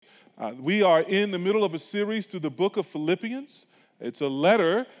We are in the middle of a series through the book of Philippians. It's a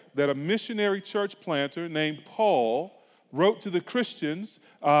letter that a missionary church planter named Paul wrote to the Christians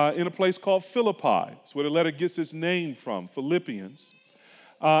in a place called Philippi. It's where the letter gets its name from, Philippians.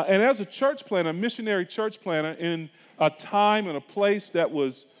 And as a church planter, a missionary church planter in a time and a place that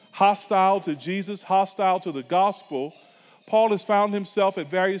was hostile to Jesus, hostile to the gospel, Paul has found himself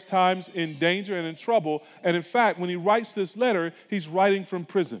at various times in danger and in trouble. And in fact, when he writes this letter, he's writing from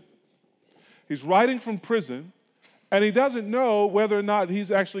prison. He's writing from prison, and he doesn't know whether or not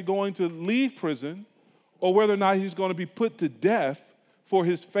he's actually going to leave prison or whether or not he's going to be put to death for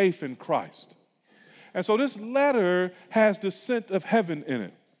his faith in Christ. And so this letter has the scent of heaven in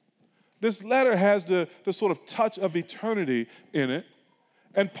it. This letter has the sort of touch of eternity in it.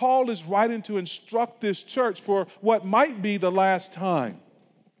 And Paul is writing to instruct this church for what might be the last time.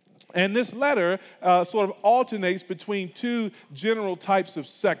 And this letter sort of alternates between two general types of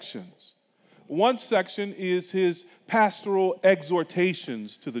sections. One section is his pastoral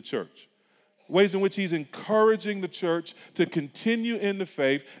exhortations to the church, ways in which he's encouraging the church to continue in the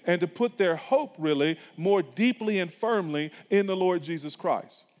faith and to put their hope really more deeply and firmly in the Lord Jesus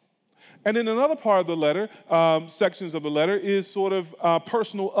Christ. And in another part of the letter, sections of the letter, is sort of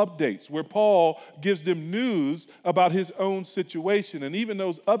personal updates where Paul gives them news about his own situation. And even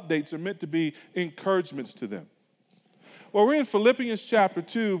those updates are meant to be encouragements to them. Well, we're in Philippians chapter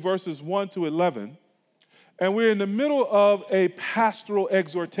 2, verses 1 to 11, and we're in the middle of a pastoral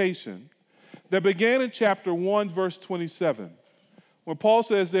exhortation that began in chapter 1, verse 27, when Paul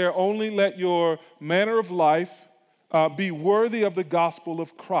says there, only let your manner of life be worthy of the gospel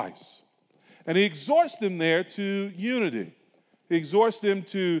of Christ. And he exhorts them there to unity. He exhorts them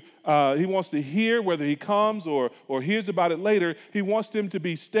to, he wants to hear whether he comes or hears about it later. He wants them to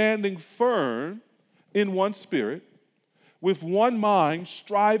be standing firm in one spirit, with one mind,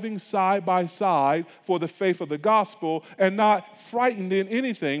 striving side by side for the faith of the gospel and not frightened in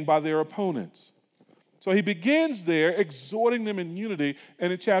anything by their opponents. So he begins there exhorting them in unity,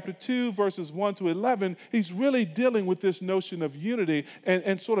 and in chapter 2, verses 1 to 11, he's really dealing with this notion of unity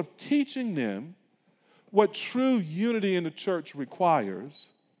and sort of teaching them what true unity in the church requires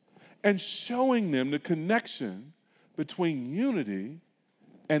and showing them the connection between unity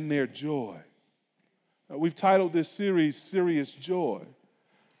and their joy. We've titled this series, Serious Joy,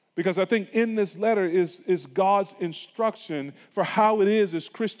 because I think in this letter is God's instruction for how it is as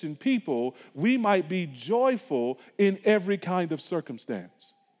Christian people we might be joyful in every kind of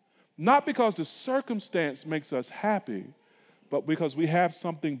circumstance. Not because the circumstance makes us happy, but because we have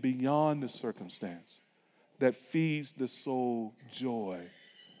something beyond the circumstance that feeds the soul joy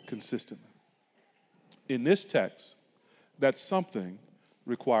consistently. In this text, that something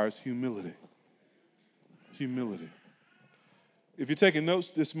requires humility. Humility. If you're taking notes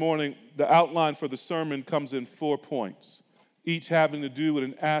this morning, the outline for the sermon comes in 4 points, each having to do with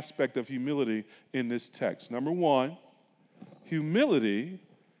an aspect of humility in this text. Number 1, humility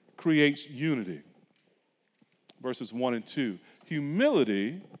creates unity. Verses 1 and 2.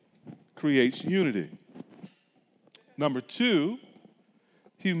 Humility creates unity. Number 2,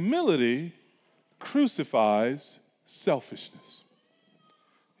 humility crucifies selfishness.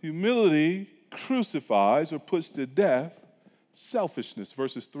 Humility crucifies or puts to death selfishness,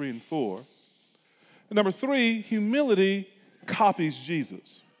 verses 3 and 4. And number 3, humility copies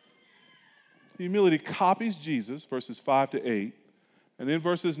Jesus. Humility copies Jesus, verses 5 to 8. And then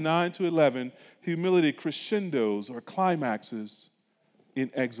verses 9 to 11, humility crescendos or climaxes in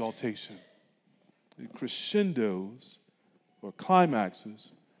exaltation. It crescendos or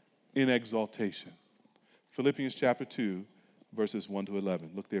climaxes in exaltation. Philippians chapter 2, verses 1 to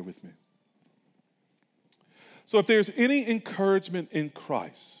 11. Look there with me. So if there's any encouragement in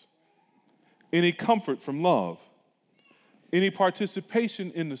Christ, any comfort from love, any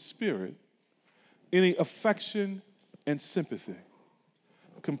participation in the Spirit, any affection and sympathy,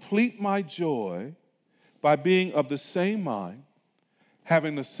 complete my joy by being of the same mind,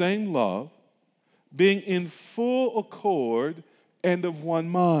 having the same love, being in full accord and of one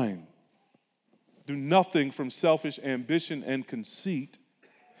mind. Do nothing from selfish ambition and conceit,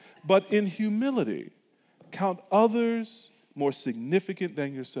 but in humility count others more significant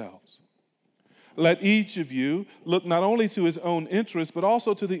than yourselves. Let each of you look not only to his own interests, but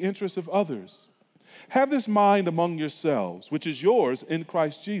also to the interests of others. Have this mind among yourselves, which is yours in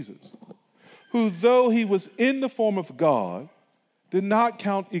Christ Jesus, who, though he was in the form of God, did not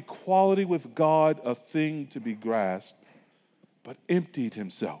count equality with God a thing to be grasped, but emptied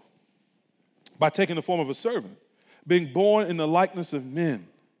himself by taking the form of a servant, being born in the likeness of men,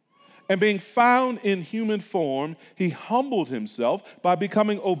 And being found in human form, he humbled himself by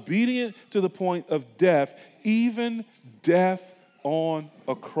becoming obedient to the point of death, even death on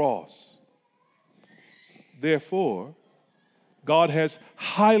a cross. Therefore, God has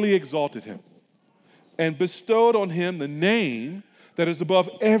highly exalted him and bestowed on him the name that is above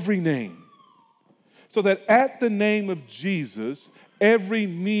every name, so that at the name of Jesus, every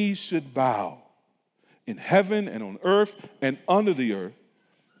knee should bow in heaven and on earth and under the earth,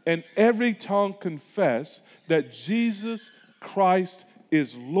 and every tongue confess that Jesus Christ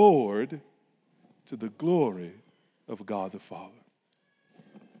is Lord, to the glory of God the Father.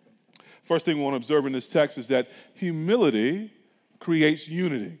 First thing we want to observe in this text is that humility creates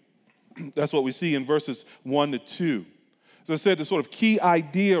unity. That's what we see in verses 1 to 2. As I said, the sort of key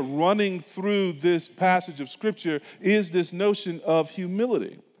idea running through this passage of Scripture is this notion of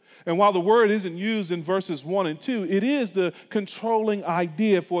humility. And while the word isn't used in verses 1 and 2, it is the controlling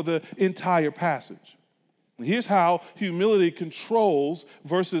idea for the entire passage. And here's how humility controls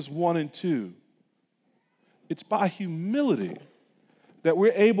verses 1 and 2. It's by humility that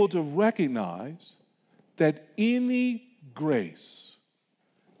we're able to recognize that any grace,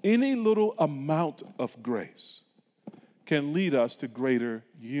 any little amount of grace, can lead us to greater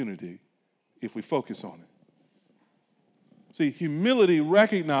unity if we focus on it. See, humility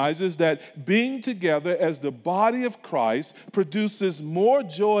recognizes that being together as the body of Christ produces more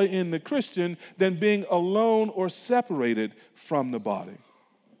joy in the Christian than being alone or separated from the body.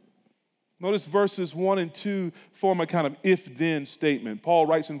 Notice verses 1 and 2 form a kind of if-then statement. Paul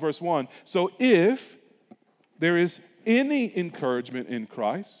writes in verse 1, so if there is any encouragement in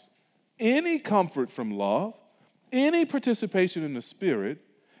Christ, any comfort from love, any participation in the Spirit,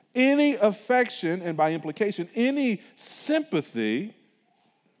 any affection, and by implication, any sympathy,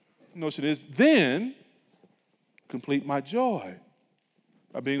 the notion is, then complete my joy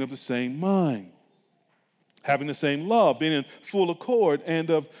by being of the same mind, having the same love, being in full accord and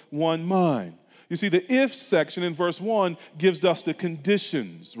of one mind. You see, the if section in verse 1 gives us the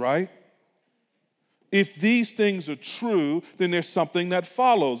conditions, right? If these things are true, then there's something that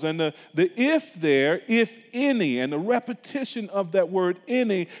follows. And the if there, if any, and the repetition of that word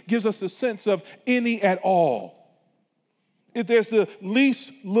any gives us a sense of any at all. If there's the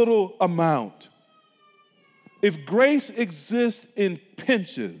least little amount. If grace exists in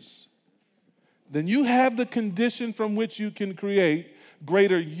pinches, then you have the condition from which you can create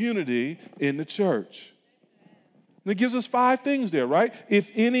greater unity in the church. And it gives us 5 things there, right? If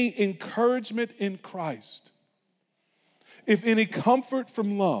any encouragement in Christ, if any comfort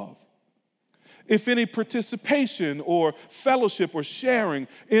from love, if any participation or fellowship or sharing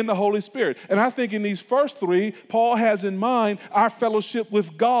in the Holy Spirit. And I think in these first 3, Paul has in mind our fellowship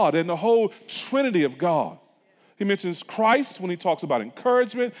with God and the whole Trinity of God. He mentions Christ when he talks about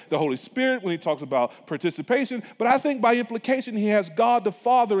encouragement, the Holy Spirit when he talks about participation, but I think by implication he has God the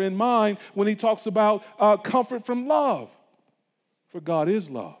Father in mind when he talks about comfort from love. For God is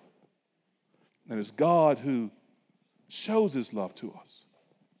love. And it's God who shows his love to us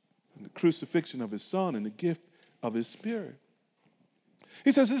in the crucifixion of his Son and the gift of his Spirit.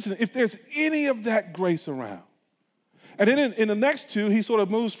 He says, listen, if there's any of that grace around, and then in the next 2, he sort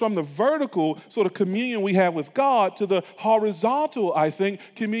of moves from the vertical sort of communion we have with God to the horizontal, I think,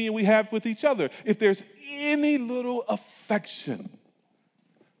 communion we have with each other. If there's any little affection,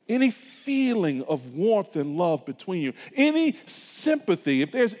 any feeling of warmth and love between you, any sympathy,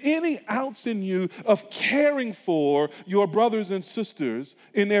 if there's any ounce in you of caring for your brothers and sisters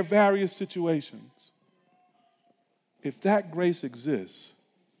in their various situations, if that grace exists,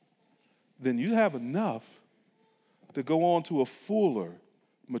 then you have enough to go on to a fuller,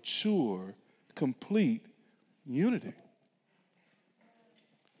 mature, complete unity.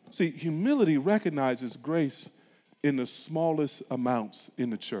 See, humility recognizes grace in the smallest amounts in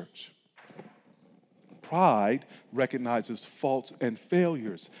the church. Pride recognizes faults and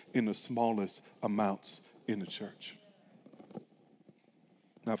failures in the smallest amounts in the church.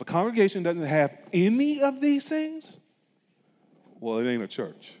 Now, if a congregation doesn't have any of these things, well, it ain't a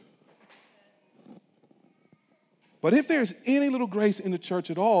church. But if there's any little grace in the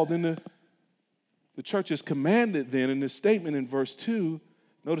church at all, then the church is commanded then in this statement in verse 2,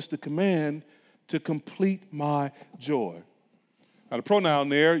 notice the command, to complete my joy. Now the pronoun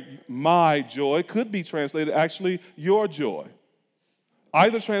there, my joy, could be translated actually your joy.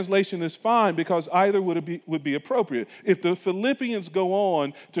 Either translation is fine because either would be appropriate. If the Philippians go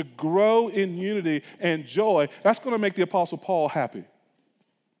on to grow in unity and joy, that's going to make the Apostle Paul happy.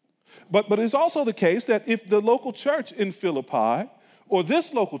 But it's also the case that if the local church in Philippi, or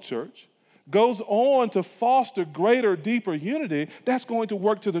this local church, goes on to foster greater, deeper unity, that's going to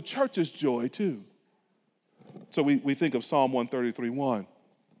work to the church's joy too. So we think of Psalm 133:1.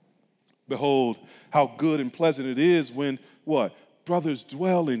 Behold, how good and pleasant it is when what? Brothers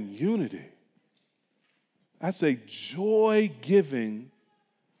dwell in unity. That's a joy-giving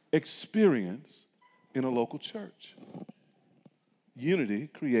experience in a local church. Unity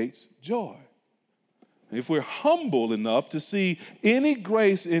creates joy. If we're humble enough to see any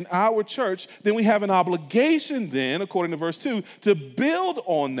grace in our church, then we have an obligation then, according to verse 2, to build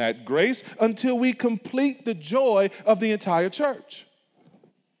on that grace until we complete the joy of the entire church.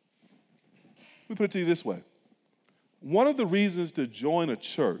 Let me put it to you this way. One of the reasons to join a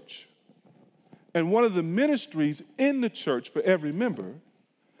church and one of the ministries in the church for every member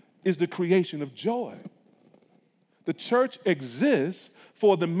is the creation of joy. The church exists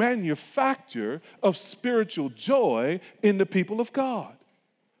for the manufacture of spiritual joy in the people of God.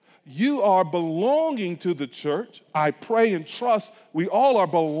 You are belonging to the church. I pray and trust we all are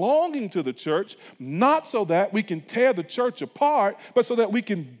belonging to the church, not so that we can tear the church apart, but so that we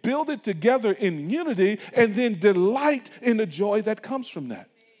can build it together in unity and then delight in the joy that comes from that.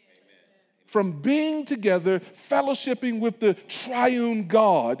 From being together, fellowshipping with the triune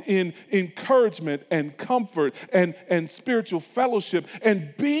God in encouragement and comfort and spiritual fellowship,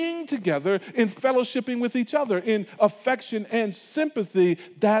 and being together in fellowshipping with each other in affection and sympathy,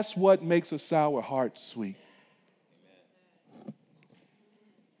 that's what makes a sour heart sweet.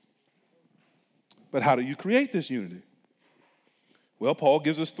 But how do you create this unity? Well, Paul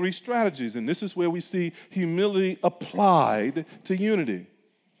gives us 3 strategies, and this is where we see humility applied to unity.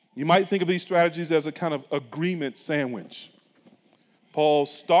 You might think of these strategies as a kind of agreement sandwich. Paul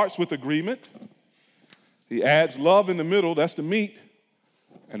starts with agreement. He adds love in the middle, that's the meat.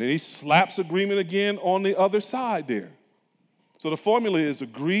 And then he slaps agreement again on the other side there. So the formula is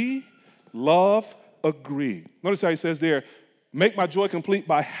agree, love, agree. Notice how he says there, make my joy complete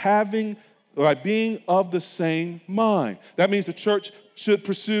by being of the same mind. That means the church should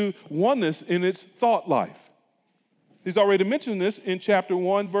pursue oneness in its thought life. He's already mentioned this in chapter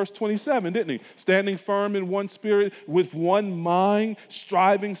 1, verse 27, didn't he? Standing firm in one spirit, with one mind,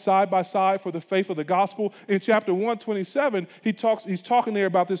 striving side by side for the faith of the gospel. In chapter 127, he's talking there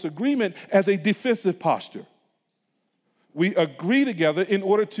about this agreement as a defensive posture. We agree together in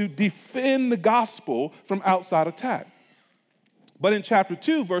order to defend the gospel from outside attack. But in chapter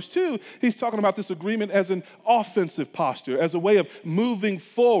 2, verse 2, he's talking about this agreement as an offensive posture, as a way of moving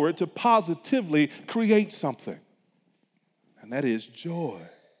forward to positively create something. And that is joy.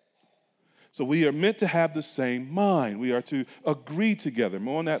 So we are meant to have the same mind. We are to agree together.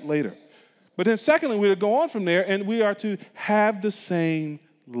 More on that later. But then secondly, we are to go on from there, and we are to have the same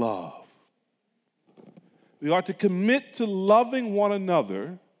love. We are to commit to loving one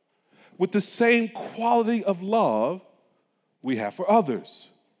another with the same quality of love we have for others.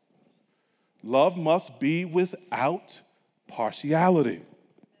 Love must be without partiality.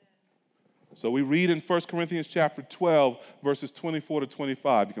 So we read in 1 Corinthians chapter 12, verses 24 to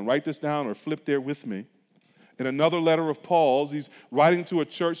 25. You can write this down or flip there with me. In another letter of Paul's, he's writing to a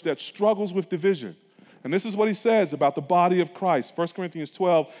church that struggles with division. And this is what he says about the body of Christ. 1 Corinthians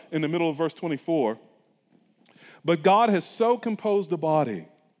 12, in the middle of verse 24. But God has so composed the body,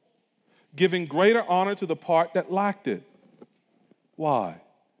 giving greater honor to the part that lacked it. Why?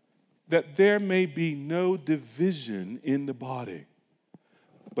 That there may be no division in the body.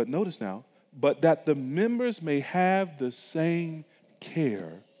 But notice now, but that the members may have the same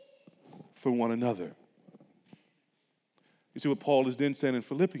care for one another. You see what Paul is then saying in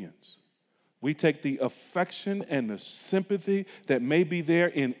Philippians? We take the affection and the sympathy that may be there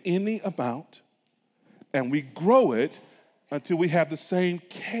in any amount, and we grow it until we have the same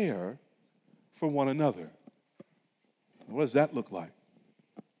care for one another. What does that look like?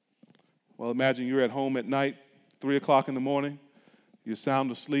 Well, imagine you're at home at night, 3 o'clock in the morning, you're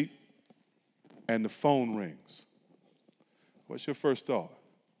sound asleep, and the phone rings. What's your first thought?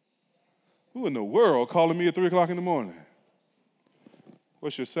 Who in the world calling me at 3 o'clock in the morning?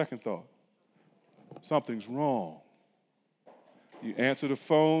 What's your second thought? Something's wrong. You answer the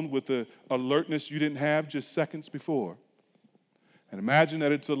phone with the alertness you didn't have just seconds before. And imagine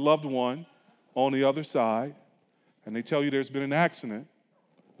that it's a loved one on the other side, and they tell you there's been an accident,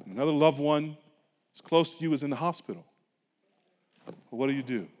 and another loved one as close to you is in the hospital. Well, what do?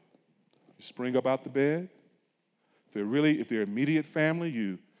 You spring up out the bed. If they're immediate family,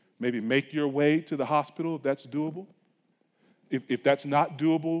 you maybe make your way to the hospital if that's doable. If that's not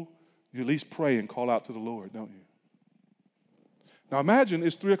doable, you at least pray and call out to the Lord, don't you? Now imagine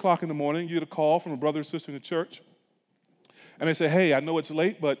it's 3 o'clock in the morning, you get a call from a brother or sister in the church, and they say, hey, I know it's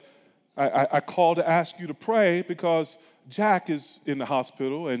late, but I called to ask you to pray because Jack is in the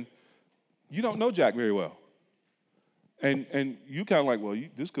hospital and you don't know Jack very well. And you kind of like, well,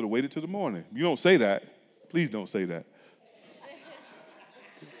 this could have waited till the morning. You don't say that. Please don't say that.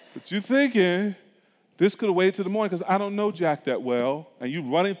 But you're thinking, this could have waited till the morning because I don't know Jack that well. And you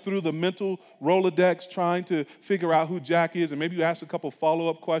running through the mental Rolodex trying to figure out who Jack is. And maybe you ask a couple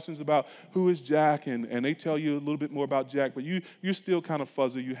follow-up questions about who is Jack. And they tell you a little bit more about Jack. But you're still kind of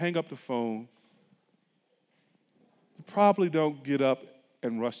fuzzy. You hang up the phone. You probably don't get up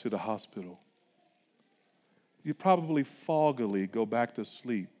and rush to the hospital. You probably foggily go back to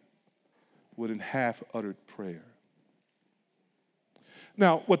sleep with a half-uttered prayer.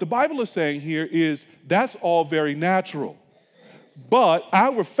 Now, what the Bible is saying here is that's all very natural, but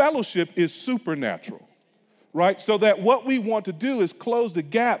our fellowship is supernatural, right? So that what we want to do is close the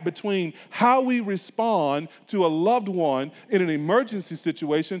gap between how we respond to a loved one in an emergency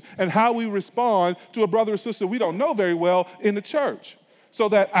situation and how we respond to a brother or sister we don't know very well in the church. So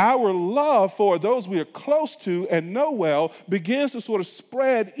that our love for those we are close to and know well begins to sort of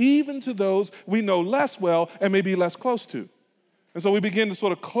spread even to those we know less well and maybe less close to. And so we begin to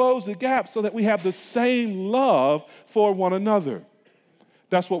sort of close the gap so that we have the same love for one another.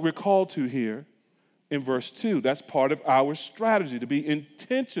 That's what we're called to here in verse 2. That's part of our strategy, to be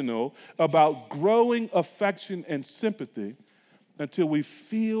intentional about growing affection and sympathy until we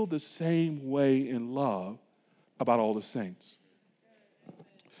feel the same way in love about all the saints.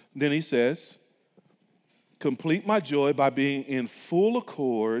 Then he says, complete my joy by being in full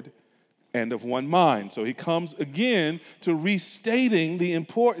accord and of one mind. So he comes again to restating the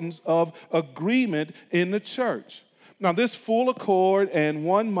importance of agreement in the church. Now, this full accord and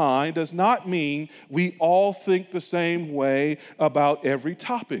one mind does not mean we all think the same way about every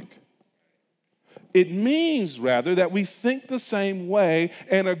topic. It means, rather, that we think the same way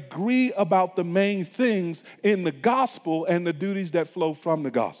and agree about the main things in the gospel and the duties that flow from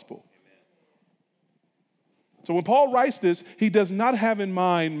the gospel. So when Paul writes this, he does not have in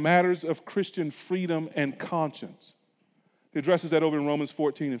mind matters of Christian freedom and conscience. He addresses that over in Romans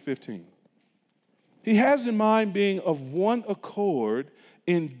 14 and 15. He has in mind being of one accord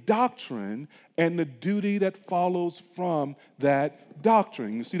in doctrine and the duty that follows from that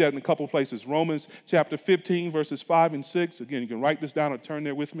doctrine. You see that in a couple of places. Romans chapter 15, verses 5 and 6. Again, you can write this down or turn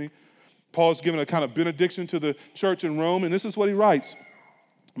there with me. Paul's giving a kind of benediction to the church in Rome, and this is what he writes.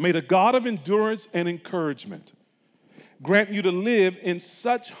 May the God of endurance and encouragement grant you to live in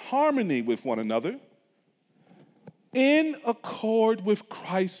such harmony with one another in accord with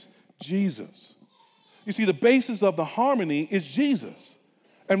Christ Jesus. You see, the basis of the harmony is Jesus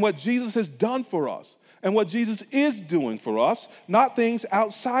and what Jesus has done for us and what Jesus is doing for us, not things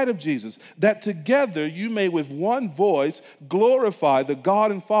outside of Jesus, that together you may with one voice glorify the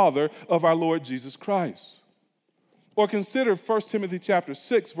God and Father of our Lord Jesus Christ. Or consider 1 Timothy chapter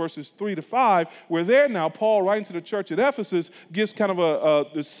 6, verses 3 to 5, where there now Paul, writing to the church at Ephesus, gives kind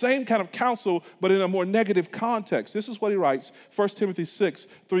of the same kind of counsel, but in a more negative context. This is what he writes, 1 Timothy 6,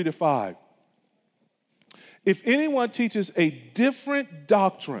 3 to 5. If anyone teaches a different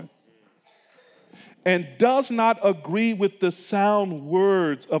doctrine and does not agree with the sound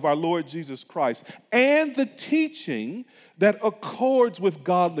words of our Lord Jesus Christ and the teaching that accords with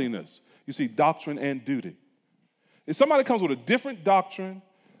godliness, you see, doctrine and duty. If somebody comes with a different doctrine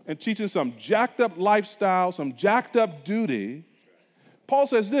and teaching some jacked up lifestyle, some jacked up duty, Paul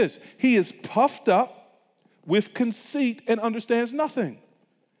says this, he is puffed up with conceit and understands nothing.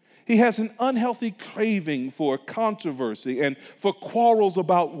 He has an unhealthy craving for controversy and for quarrels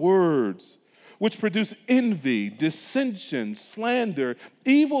about words, which produce envy, dissension, slander,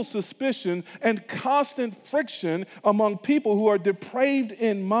 evil suspicion, and constant friction among people who are depraved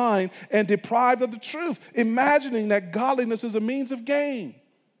in mind and deprived of the truth, imagining that godliness is a means of gain.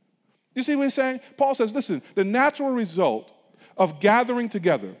 You see what he's saying? Paul says, listen, the natural result of gathering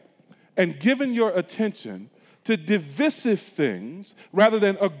together and giving your attention to divisive things rather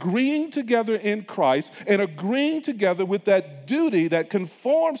than agreeing together in Christ and agreeing together with that duty that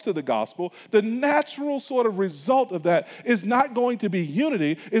conforms to the gospel, the natural sort of result of that is not going to be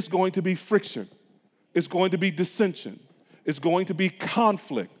unity, it's going to be friction. It's going to be dissension. It's going to be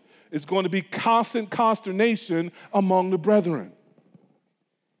conflict. It's going to be constant consternation among the brethren.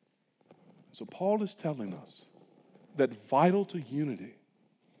 So Paul is telling us that vital to unity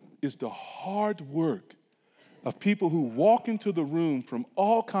is the hard work of people who walk into the room from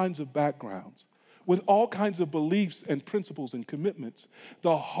all kinds of backgrounds, with all kinds of beliefs and principles and commitments,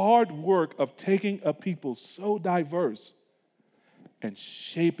 the hard work of taking a people so diverse and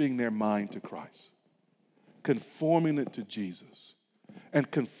shaping their mind to Christ, conforming it to Jesus, and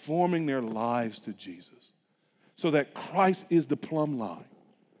conforming their lives to Jesus so that Christ is the plumb line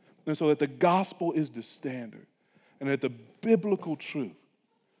and so that the gospel is the standard and that the biblical truth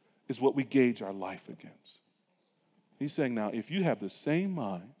is what we gauge our life against. He's saying now, if you have the same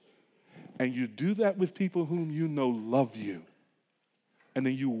mind and you do that with people whom you know love you, and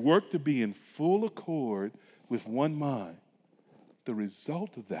then you work to be in full accord with one mind, the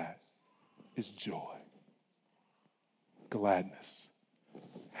result of that is joy, gladness,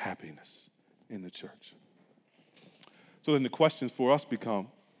 happiness in the church. So then the questions for us become,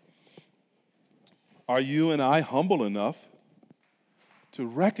 are you and I humble enough to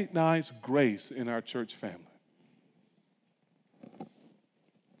recognize grace in our church family?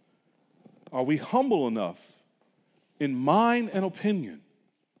 Are we humble enough in mind and opinion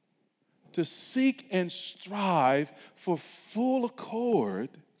to seek and strive for full accord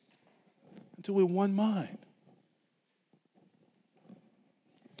until we're one mind?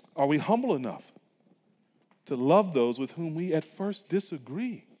 Are we humble enough to love those with whom we at first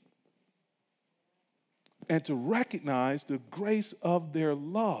disagree and to recognize the grace of their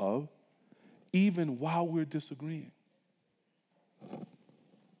love even while we're disagreeing?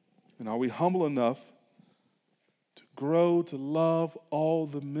 And are we humble enough to grow to love all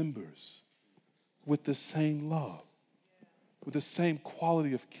the members with the same love, with the same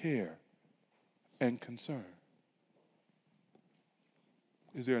quality of care and concern?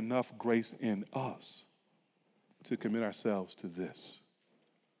 Is there enough grace in us to commit ourselves to this?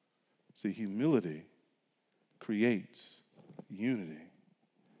 See, humility creates unity,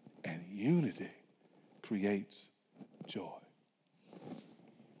 and unity creates joy.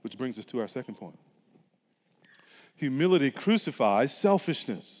 Which brings us to our second point. Humility crucifies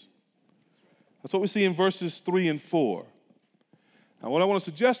selfishness. That's what we see in verses 3 and 4. Now, what I want to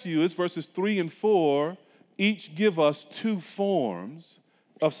suggest to you is verses 3 and 4 each give us two forms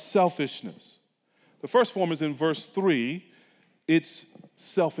of selfishness. The first form is in verse 3. It's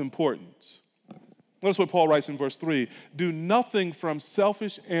self-importance. Notice what Paul writes in verse 3. Do nothing from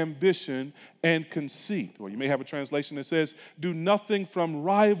selfish ambition and conceit. Or you may have a translation that says, do nothing from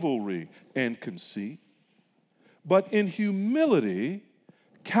rivalry and conceit, but in humility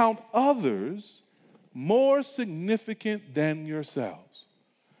count others more significant than yourselves.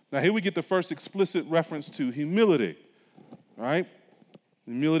 Now here we get the first explicit reference to humility, right?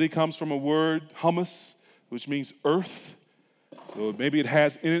 Humility comes from a word, humus, which means earth. So maybe it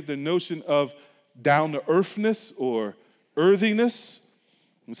has in it the notion of down-to-earthness or earthiness.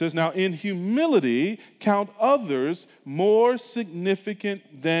 It says, now in humility, count others more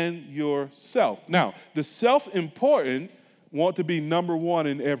significant than yourself. Now, the self-important want to be number one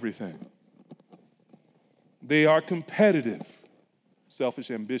in everything. They are competitive,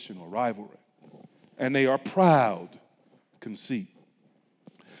 selfish ambition or rivalry. And they are proud, conceit.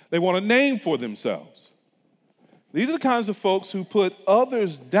 They want a name for themselves. These are the kinds of folks who put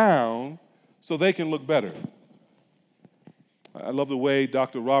others down so they can look better. I love the way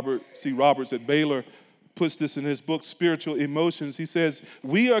Dr. Robert C. Roberts at Baylor puts this in his book, Spiritual Emotions. He says,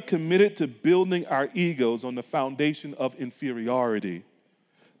 we are committed to building our egos on the foundation of inferiority,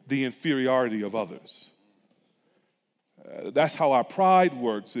 the inferiority of others. That's how our pride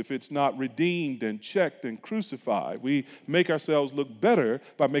works. If it's not redeemed and checked and crucified, we make ourselves look better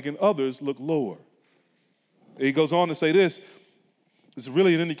by making others look lower. He goes on to say this. It's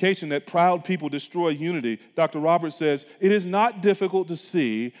really an indication that proud people destroy unity. Dr. Roberts says, it is not difficult to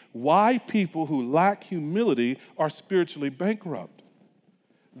see why people who lack humility are spiritually bankrupt.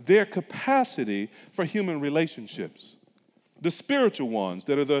 Their capacity for human relationships, the spiritual ones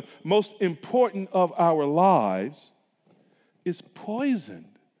that are the most important of our lives, is poisoned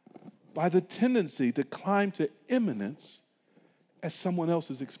by the tendency to climb to eminence at someone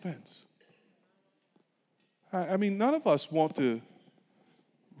else's expense. I mean, none of us want to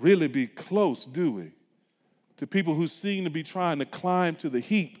really be close, do we, to people who seem to be trying to climb to the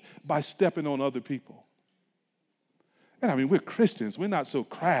heap by stepping on other people. And I mean, we're Christians. We're not so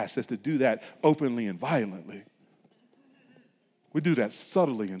crass as to do that openly and violently. We do that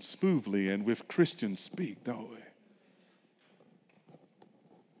subtly and smoothly and with Christian speak, don't we?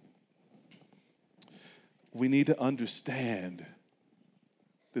 We need to understand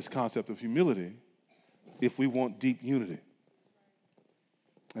this concept of humility if we want deep unity.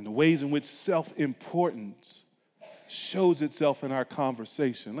 And the ways in which self-importance shows itself in our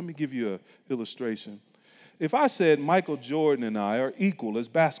conversation. Let me give you an illustration. If I said Michael Jordan and I are equal as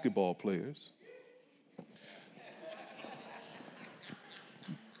basketball players,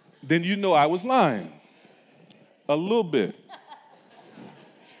 then you know I was lying. A little bit.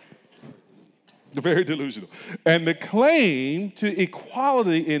 Very delusional. And the claim to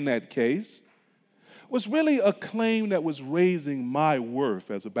equality in that case was really a claim that was raising my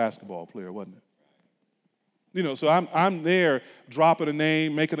worth as a basketball player, wasn't it? So I'm there dropping a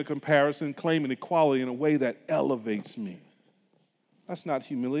name, making a comparison, claiming equality in a way that elevates me. That's not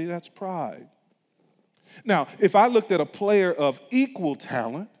humility, that's pride. Now, if I looked at a player of equal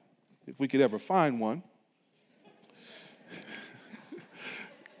talent, if we could ever find one,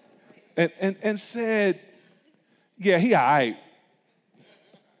 and said, yeah, he all right.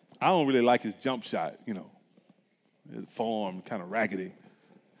 I don't really like his jump shot, his form kind of raggedy.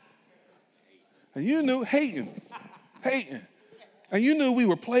 And you knew, hating. And you knew we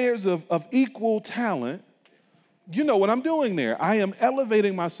were players of equal talent. You know what I'm doing there. I am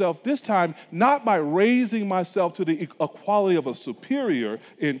elevating myself this time, not by raising myself to the equality of a superior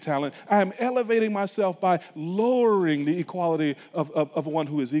in talent. I am elevating myself by lowering the equality of one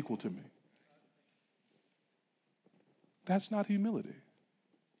who is equal to me. That's not humility.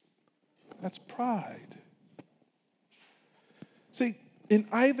 That's pride. See, in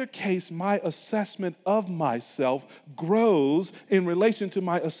either case, my assessment of myself grows in relation to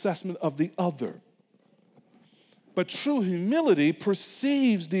my assessment of the other. But true humility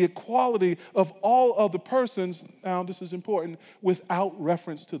perceives the equality of all other persons, now this is important, without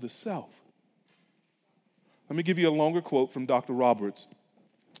reference to the self. Let me give you a longer quote from Dr. Roberts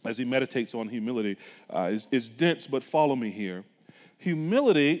as he meditates on humility. It's dense, but follow me here.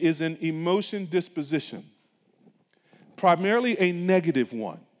 Humility is an emotion disposition, primarily a negative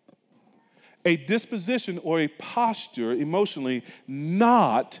one. A disposition or a posture emotionally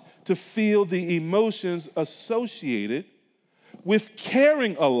not to feel the emotions associated with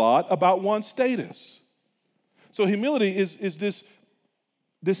caring a lot about one's status. So humility is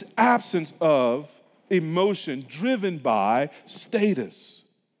this absence of emotion driven by status.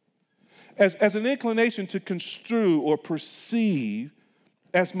 As an inclination to construe or perceive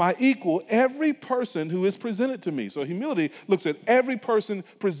as my equal every person who is presented to me. So humility looks at every person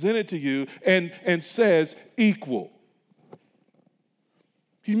presented to you and says equal.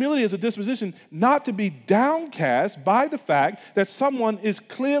 Humility is a disposition not to be downcast by the fact that someone is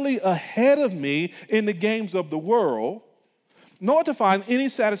clearly ahead of me in the games of the world, nor to find any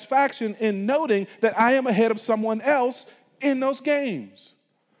satisfaction in noting that I am ahead of someone else in those games.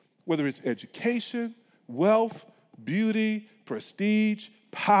 Whether it's education, wealth, beauty, prestige,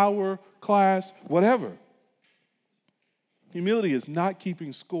 power, class, whatever. Humility is not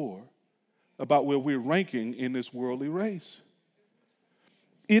keeping score about where we're ranking in this worldly race.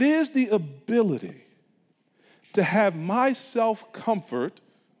 It is the ability to have my self-comfort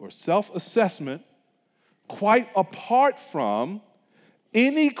or self-assessment quite apart from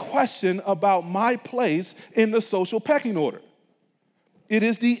any question about my place in the social pecking order. It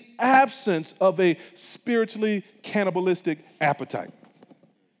is the absence of a spiritually cannibalistic appetite.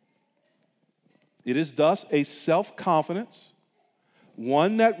 It is thus a self-confidence,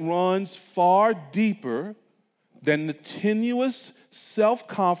 one that runs far deeper than the tenuous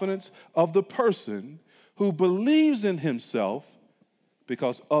self-confidence of the person who believes in himself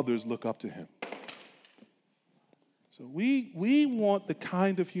because others look up to him. So we want the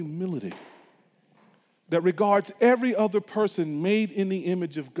kind of humility that regards every other person made in the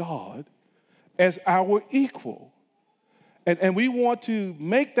image of God as our equal. And we want to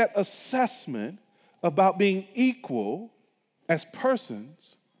make that assessment about being equal as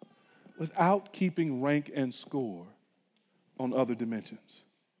persons without keeping rank and score on other dimensions.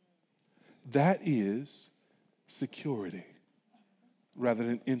 That is security rather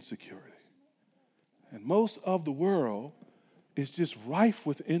than insecurity. And most of the world is just rife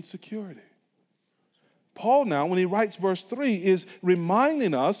with insecurity. Paul now, when he writes verse 3, is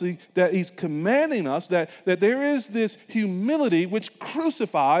reminding us that he's commanding us that there is this humility which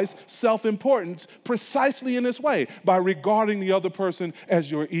crucifies self-importance precisely in this way, by regarding the other person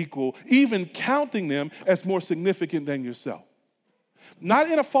as your equal, even counting them as more significant than yourself. Not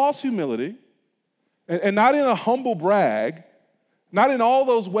in a false humility, and not in a humble brag, not in all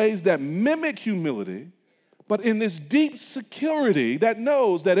those ways that mimic humility, but in this deep security that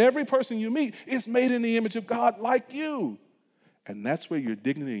knows that every person you meet is made in the image of God like you. And that's where your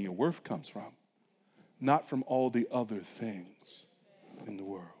dignity and your worth comes from, not from all the other things in the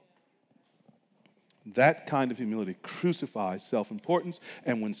world. That kind of humility crucifies self-importance,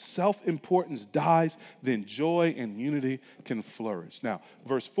 and when self-importance dies, then joy and unity can flourish. Now,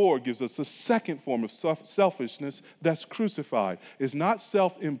 verse 4 gives us a second form of selfishness that's crucified. It's not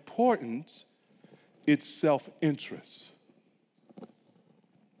self-importance, it's self-interest.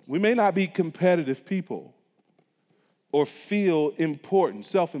 We may not be competitive people or feel important,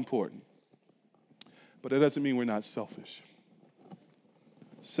 self-important, but it doesn't mean we're not selfish.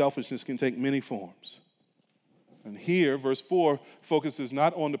 Selfishness can take many forms. And here, verse 4 focuses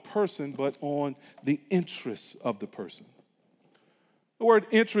not on the person, but on the interests of the person. The word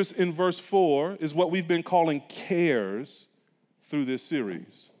interest in verse 4 is what we've been calling cares through this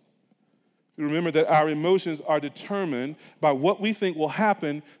series. Remember that our emotions are determined by what we think will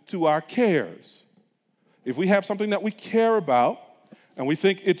happen to our cares. If we have something that we care about and we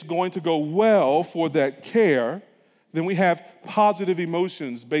think it's going to go well for that care, then we have positive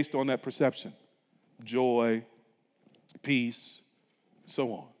emotions based on that perception. Joy, peace,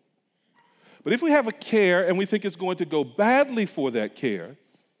 so on. But if we have a care and we think it's going to go badly for that care,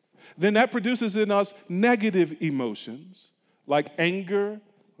 then that produces in us negative emotions like anger,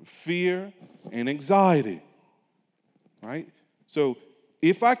 fear, and anxiety, right? So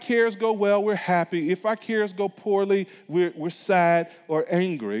if our cares go well, we're happy. If our cares go poorly, we're sad or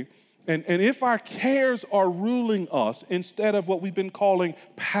angry. And if our cares are ruling us instead of what we've been calling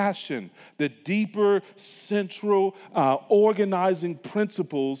passion, the deeper, central, organizing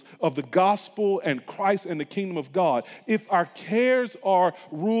principles of the gospel and Christ and the kingdom of God, if our cares are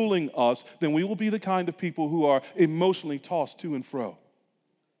ruling us, then we will be the kind of people who are emotionally tossed to and fro,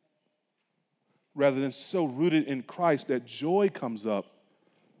 rather than so rooted in Christ that joy comes up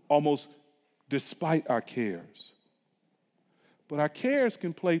almost despite our cares. But our cares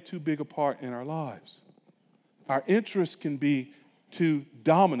can play too big a part in our lives. Our interests can be too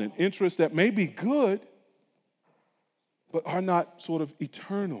dominant, interests that may be good, but are not sort of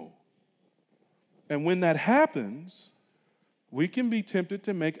eternal. And when that happens, we can be tempted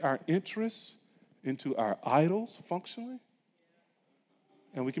to make our interests into our idols functionally,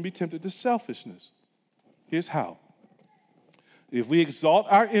 and we can be tempted to selfishness. Here's how. If we exalt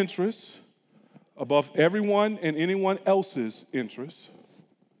our interests above everyone and anyone else's interests,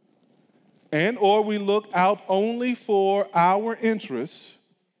 and or we look out only for our interests,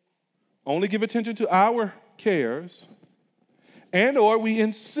 only give attention to our cares, and or we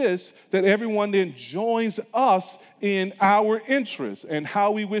insist that everyone then joins us in our interests and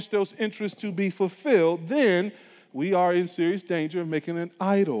how we wish those interests to be fulfilled, then we are in serious danger of making an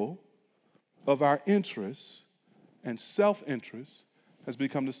idol of our interests, and self-interest has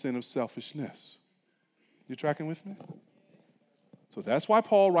become the sin of selfishness. You tracking with me? So that's why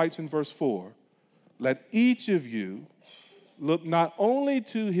Paul writes in verse 4, let each of you look not only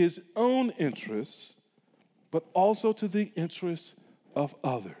to his own interests, but also to the interests of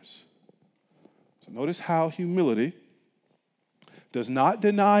others. So notice how humility does not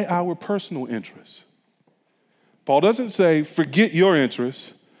deny our personal interests. Paul doesn't say, forget your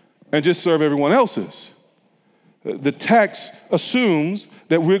interests and just serve everyone else's. The text assumes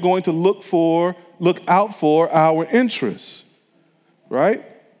that we're going to look out for our interests, right?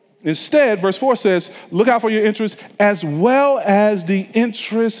 Instead, verse 4 says, look out for your interests as well as the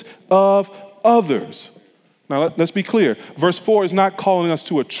interests of others. Now, let's be clear. Verse 4 is not calling us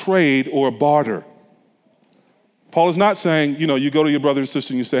to a trade or a barter. Paul is not saying, you go to your brother and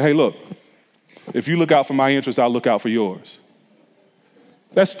sister and you say, hey, look, if you look out for my interests, I'll look out for yours.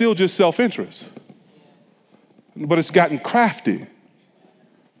 That's still just self-interest. But it's gotten crafty.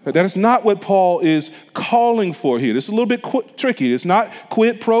 That is not what Paul is calling for here. This is a little bit tricky. It's not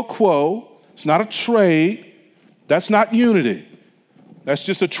quid pro quo. It's not a trade. That's not unity. That's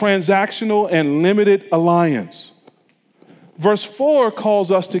just a transactional and limited alliance. Verse 4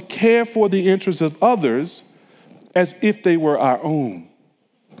 calls us to care for the interests of others as if they were our own.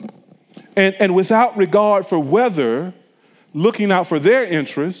 And without regard for whether looking out for their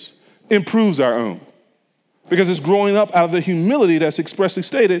interests improves our own. Because it's growing up out of the humility that's expressly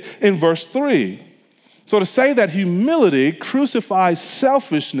stated in verse 3. So to say that humility crucifies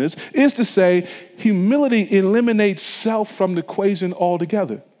selfishness is to say humility eliminates self from the equation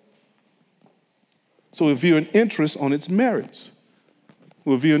altogether. So we view an interest on its merits.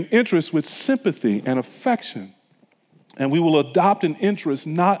 We'll view an interest with sympathy and affection. And we will adopt an interest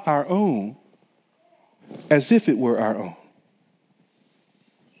not our own as if it were our own.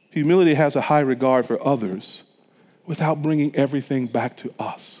 Humility has a high regard for others without bringing everything back to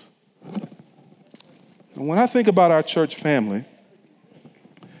us. And when I think about our church family,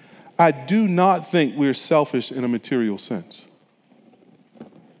 I do not think we're selfish in a material sense.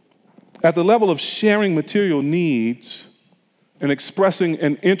 At the level of sharing material needs and expressing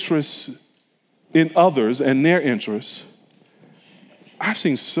an interest in others and their interests, I've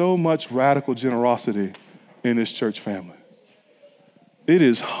seen so much radical generosity in this church family. It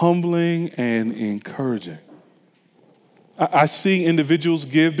is humbling and encouraging. I see individuals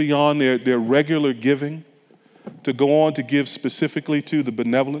give beyond their regular giving to go on to give specifically to the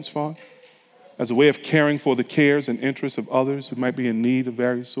benevolence fund. as a way of caring for the cares and interests of others who might be in need of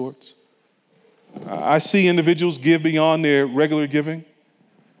various sorts. I see individuals give beyond their regular giving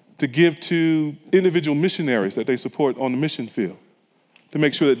to give to individual missionaries that they support on the mission field, to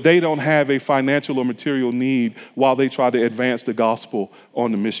make sure that they don't have a financial or material need while they try to advance the gospel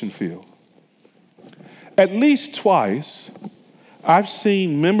on the mission field. At least twice, I've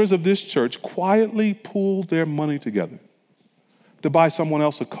seen members of this church quietly pool their money together to buy someone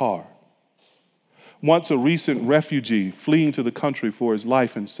else a car. Once a recent refugee fleeing to the country for his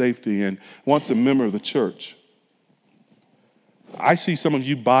life and safety, and once a member of the church. I see some of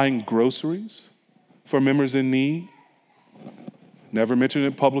you buying groceries for members in need. Never mention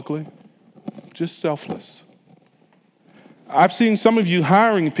it publicly, just selfless. I've seen some of you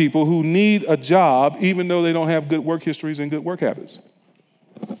hiring people who need a job even though they don't have good work histories and good work habits.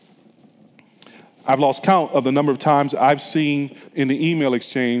 I've lost count of the number of times I've seen in the email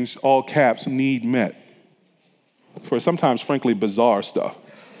exchange, all caps, need met, for sometimes, frankly, bizarre stuff.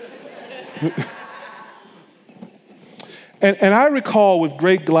 And I recall with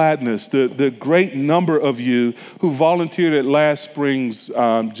great gladness the great number of you who volunteered at last spring's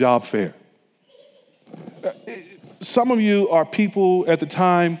job fair. Some of you are people at the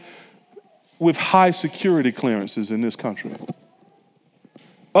time with high security clearances in this country.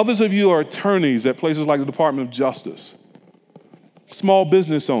 Others of you are attorneys at places like the Department of Justice, small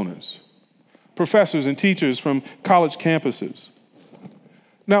business owners, professors and teachers from college campuses.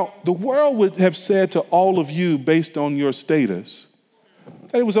 Now, the world would have said to all of you, based on your status,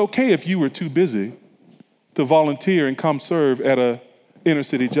 that it was okay if you were too busy to volunteer and come serve at an inner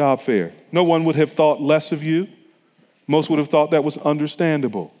city job fair. No one would have thought less of you. Most would have thought that was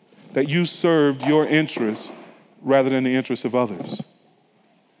understandable, that you served your interests rather than the interests of others.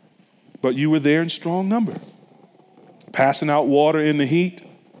 But you were there in strong number, passing out water in the heat,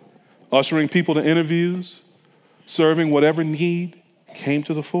 ushering people to interviews, serving whatever need came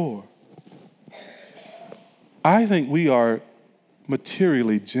to the fore. I think we are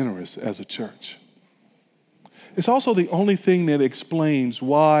materially generous as a church. It's also the only thing that explains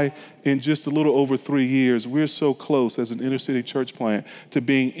why in just a little over 3 years, we're so close as an inner city church plant to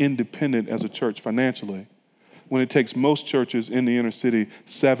being independent as a church financially, when it takes most churches in the inner city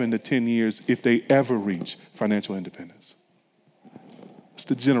 7 to 10 years if they ever reach financial independence. It's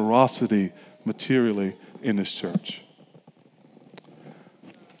the generosity materially in this church.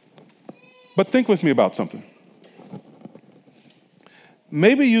 But think with me about something.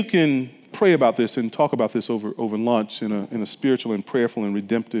 Maybe you can pray about this and talk about this over lunch in a spiritual and prayerful and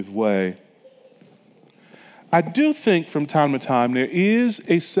redemptive way. I do think from time to time there is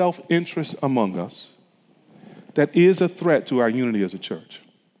a self-interest among us that is a threat to our unity as a church.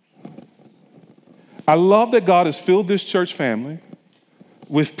 I love that God has filled this church family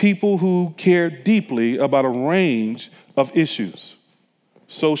with people who care deeply about a range of issues,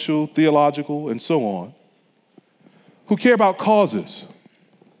 social, theological, and so on, who care about causes,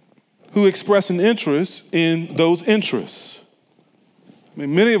 who express an interest in those interests. I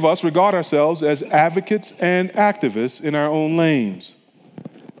mean, many of us regard ourselves as advocates and activists in our own lanes.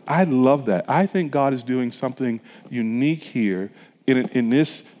 I love that. I think God is doing something unique here in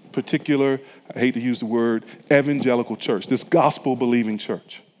this particular, I hate to use the word, evangelical church, this gospel-believing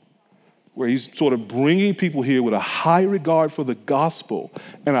church, where he's sort of bringing people here with a high regard for the gospel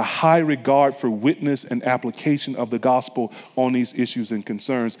and a high regard for witness and application of the gospel on these issues and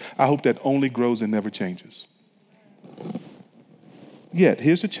concerns. I hope that only grows and never changes. Yet,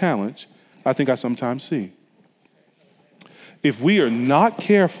 here's the challenge I think I sometimes see. If we are not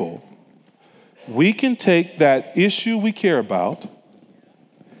careful, we can take that issue we care about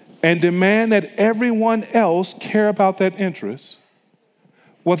and demand that everyone else care about that interest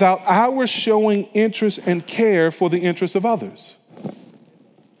without our showing interest and care for the interests of others.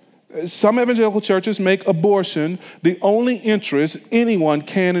 Some evangelical churches make abortion the only interest anyone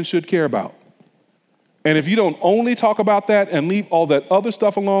can and should care about. And if you don't only talk about that and leave all that other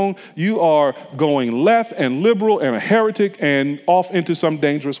stuff alone, you are going left and liberal and a heretic and off into some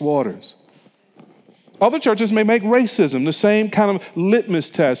dangerous waters. Other churches may make racism the same kind of litmus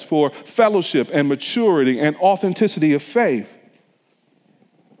test for fellowship and maturity and authenticity of faith.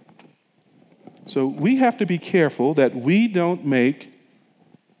 So we have to be careful that we don't make,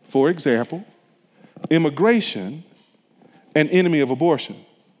 for example, immigration an enemy of abortion,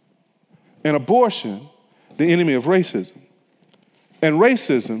 and abortion the enemy of racism, and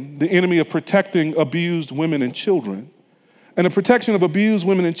racism the enemy of protecting abused women and children, and the protection of abused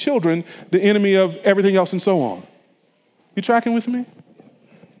women and children the enemy of everything else and so on. You tracking with me?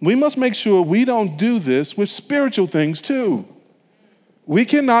 We must make sure we don't do this with spiritual things too. We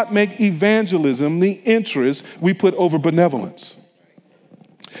cannot make evangelism the interest we put over benevolence.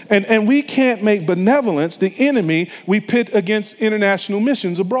 And we can't make benevolence the enemy we pit against international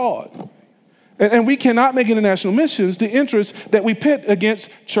missions abroad. And we cannot make international missions the interest that we pit against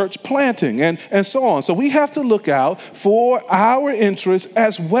church planting and so on. So we have to look out for our interests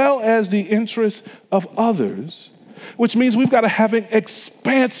as well as the interests of others, which means we've got to have an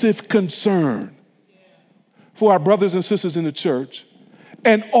expansive concern for our brothers and sisters in the church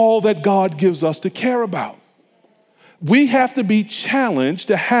and all that God gives us to care about. We have to be challenged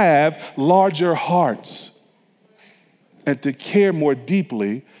to have larger hearts and to care more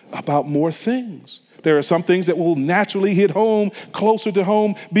deeply about more things. There are some things that will naturally hit home, closer to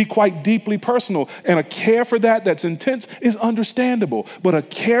home, be quite deeply personal. And a care for that that's intense is understandable. But a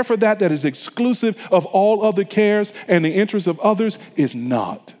care for that that is exclusive of all other cares and the interests of others is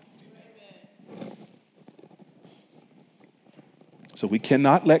not. So we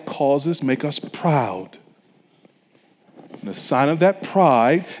cannot let causes make us proud. And a sign of that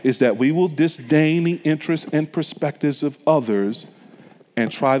pride is that we will disdain the interests and perspectives of others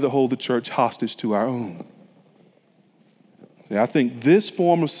and try to hold the church hostage to our own. I think this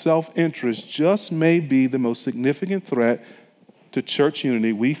form of self-interest just may be the most significant threat to church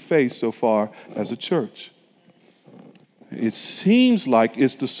unity we face so far as a church. It seems like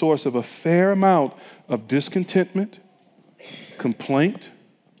it's the source of a fair amount of discontentment, complaint,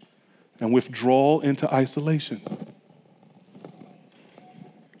 and withdrawal into isolation.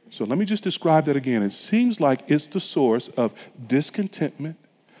 So let me just describe that again. It seems like it's the source of discontentment,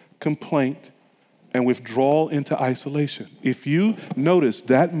 complaint, and withdrawal into isolation. If you notice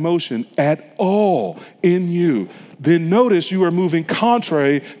that motion at all in you, then notice you are moving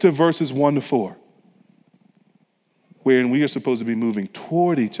contrary to verses 1 to 4, wherein we are supposed to be moving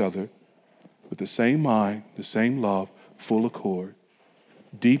toward each other with the same mind, the same love, full accord,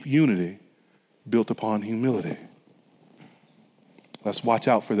 deep unity built upon humility. Let's watch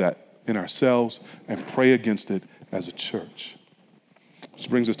out for that in ourselves and pray against it as a church. Which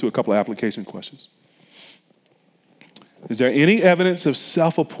brings us to a couple of application questions. Is there any evidence of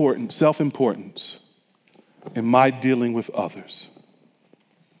self-importance in my dealing with others?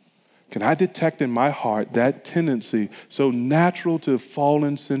 Can I detect in my heart that tendency so natural to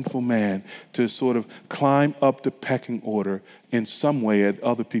fallen sinful man to sort of climb up the pecking order in some way at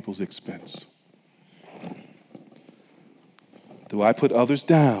other people's expense? Do I put others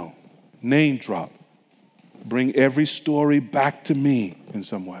down, name drop, bring every story back to me in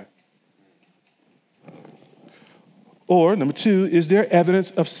some way? Or, number 2, is there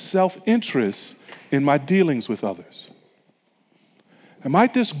evidence of self-interest in my dealings with others? Am I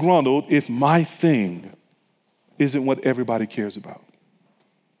disgruntled if my thing isn't what everybody cares about?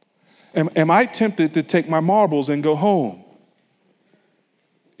 Am I tempted to take my marbles and go home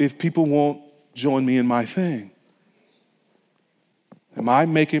if people won't join me in my thing? Am I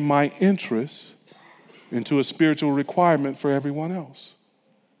making my interests into a spiritual requirement for everyone else?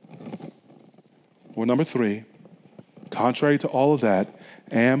 Or number 3, contrary to all of that,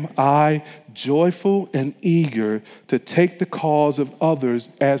 am I joyful and eager to take the cause of others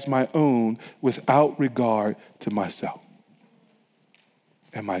as my own without regard to myself?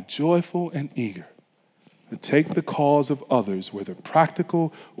 Am I joyful and eager to take the cause of others, whether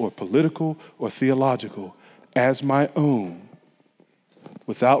practical or political or theological, as my own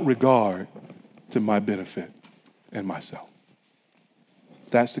without regard to my benefit and myself?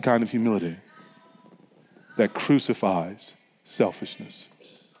 That's the kind of humility that crucifies selfishness.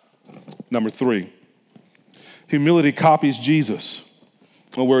 Number 3, humility copies Jesus.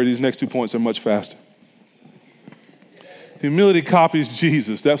 Don't worry, these next 2 points are much faster. Humility copies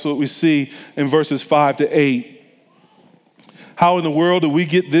Jesus. That's what we see in verses 5 to 8. How in the world do we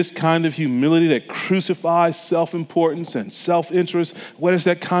get this kind of humility that crucifies self-importance and self-interest? Where does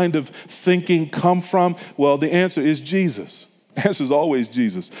that kind of thinking come from? Well, the answer is Jesus. The answer is always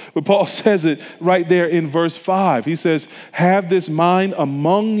Jesus. But Paul says it right there in verse 5. He says, have this mind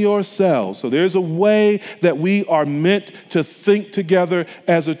among yourselves. So there's a way that we are meant to think together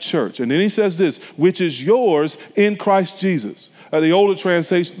as a church. And then he says this, which is yours in Christ Jesus. The older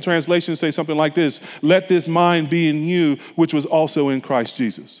translations say something like this: let this mind be in you, which was also in Christ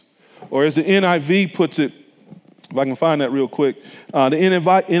Jesus. Or as the NIV puts it, if I can find that real quick, the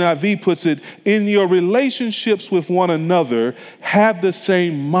NIV puts it, in your relationships with one another, have the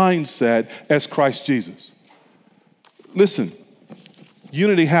same mindset as Christ Jesus. Listen,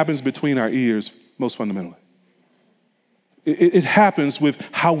 unity happens between our ears most fundamentally. It happens with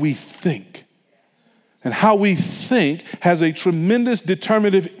how we think. And how we think has a tremendous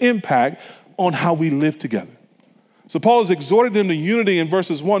determinative impact on how we live together. So Paul has exhorted them to unity in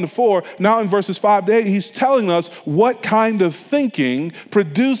verses 1 to 4. Now in verses 5 to 8, he's telling us what kind of thinking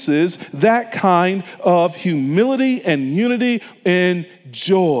produces that kind of humility and unity and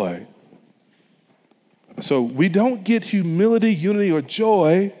joy. So we don't get humility, unity, or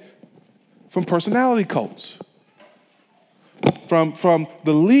joy from personality cults, from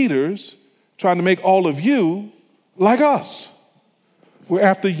the leaders trying to make all of you like us. We're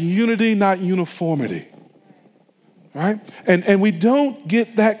after unity, not uniformity. Right? And we don't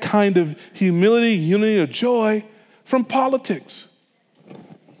get that kind of humility, unity, or joy from politics.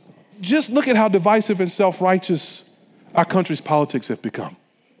 Just look at how divisive and self-righteous our country's politics have become.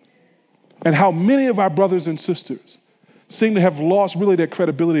 And how many of our brothers and sisters seem to have lost really their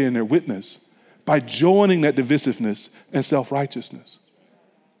credibility and their witness by joining that divisiveness and self-righteousness.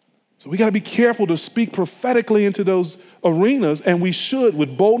 So we got to be careful to speak prophetically into those arenas, and we should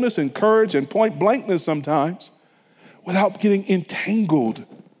with boldness and courage and point blankness sometimes, without getting entangled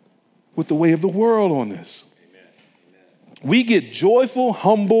with the way of the world on this. Amen. We get joyful,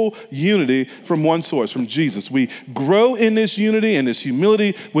 humble unity from one source, from Jesus. We grow in this unity and this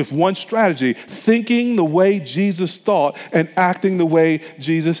humility with one strategy, thinking the way Jesus thought and acting the way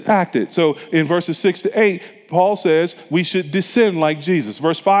Jesus acted. So in verses 6 to 8, Paul says we should descend like Jesus.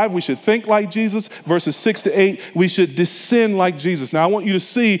 Verse 5, we should think like Jesus. Verses 6 to 8, we should descend like Jesus. Now, I want you to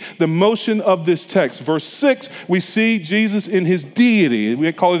see the motion of this text. Verse 6, we see Jesus in his deity.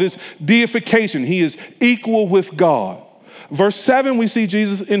 We call it his deification. He is equal with God. Verse 7, we see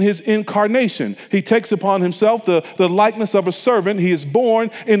Jesus in his incarnation. He takes upon himself the likeness of a servant. He is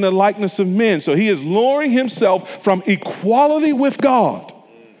born in the likeness of men. So he is lowering himself from equality with God.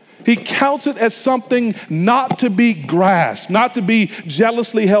 He counts it as something not to be grasped, not to be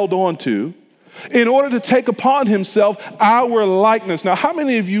jealously held on to, in order to take upon himself our likeness. Now, how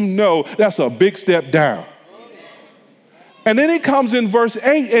many of you know that's a big step down? And then he comes in verse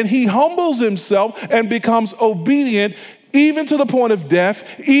 8 and he humbles himself and becomes obedient even to the point of death,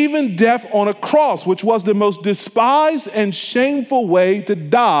 even death on a cross, which was the most despised and shameful way to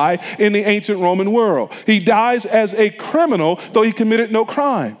die in the ancient Roman world. He dies as a criminal, though he committed no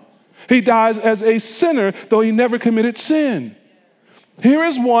crime. He dies as a sinner, though he never committed sin. Here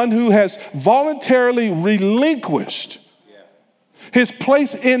is one who has voluntarily relinquished his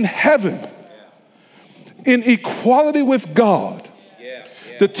place in heaven, in equality with God,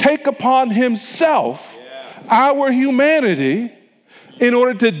 to take upon himself our humanity in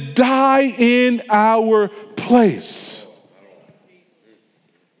order to die in our place.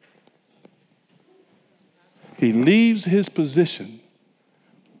 He leaves his position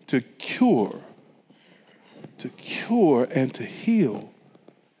to cure and to heal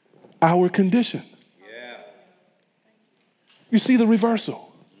our condition. You see the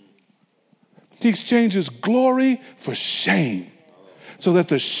reversal. He exchanges glory for shame so that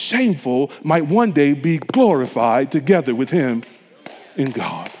the shameful might one day be glorified together with him in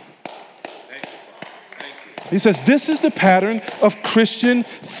God. He says this is the pattern of Christian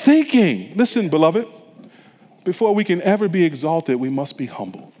thinking. Listen, beloved, before we can ever be exalted, we must be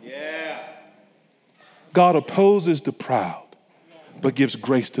humble. God opposes the proud, but gives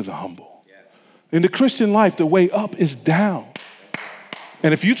grace to the humble. In the Christian life, the way up is down.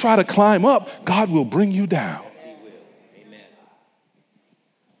 And if you try to climb up, God will bring you down.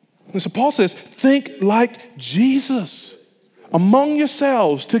 And so Paul says, think like Jesus. Among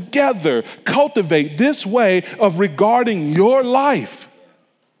yourselves, together, cultivate this way of regarding your life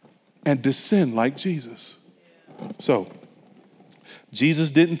and descend like Jesus. So,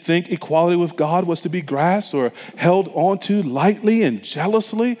 Jesus didn't think equality with God was to be grasped or held onto lightly and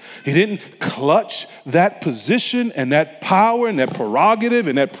jealously. He didn't clutch that position and that power and that prerogative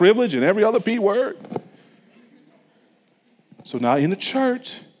and that privilege and every other P word. So now in the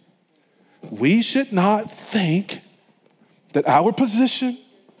church, we should not think that our position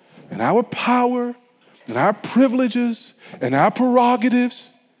and our power and our privileges and our prerogatives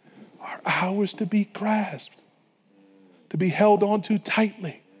are ours to be grasped, to be held on to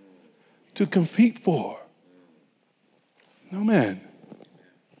tightly, to compete for. No, man.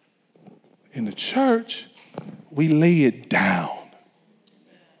 In the church, we lay it down.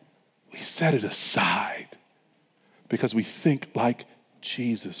 We set it aside because we think like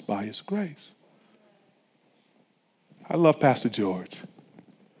Jesus by his grace. I love Pastor George.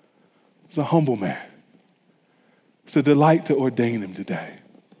 He's a humble man. It's a delight to ordain him today.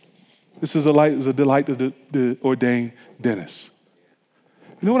 This is a delight to ordain Dennis.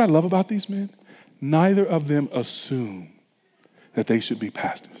 You know what I love about these men? Neither of them assume that they should be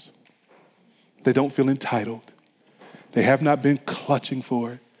pastors. They don't feel entitled. They have not been clutching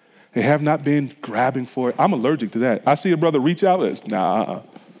for it. They have not been grabbing for it. I'm allergic to that. I see a brother reach out, it's, nah,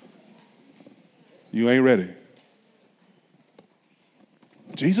 you ain't ready.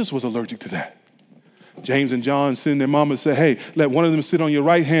 Jesus was allergic to that. James and John send their mama and say, hey, let one of them sit on your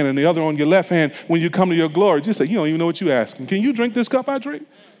right hand and the other on your left hand when you come to your glory. Just say, you don't even know what you're asking. Can you drink this cup I drink?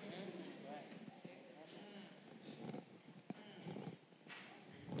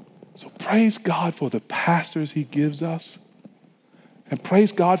 So praise God for the pastors he gives us. And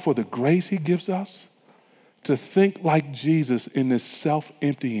praise God for the grace he gives us to think like Jesus in this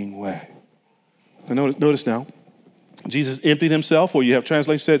self-emptying way. And notice now, Jesus emptied himself, or you have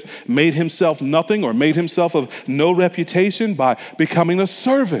translation says, made himself nothing or made himself of no reputation by becoming a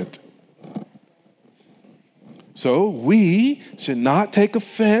servant. So we should not take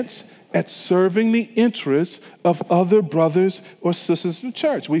offense at serving the interests of other brothers or sisters in the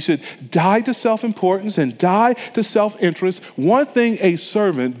church. We should die to self-importance and die to self-interest. One thing a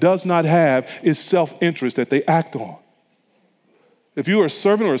servant does not have is self-interest that they act on. If you were a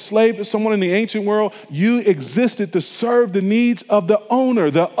servant or a slave to someone in the ancient world, you existed to serve the needs of the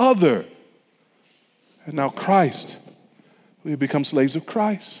owner, the other. And now Christ, we have become slaves of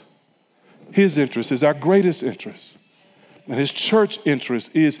Christ. His interest is our greatest interest. And his church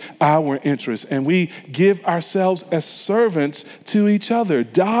interest is our interest. And we give ourselves as servants to each other,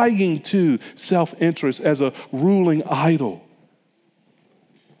 dying to self-interest as a ruling idol.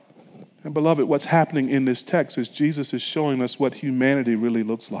 And beloved, what's happening in this text is Jesus is showing us what humanity really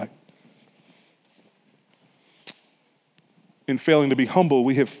looks like. In failing to be humble,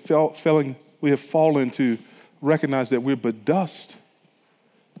 we have fallen to recognize that we're but dust.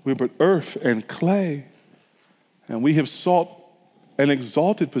 We're but earth and clay. And we have sought an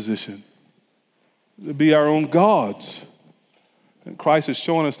exalted position to be our own gods. And Christ is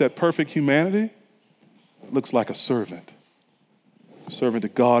showing us that perfect humanity looks like a servant to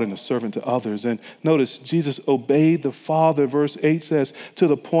God and a servant to others. And notice, Jesus obeyed the Father, verse 8 says, to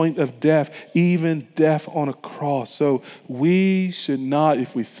the point of death, even death on a cross. So we should not,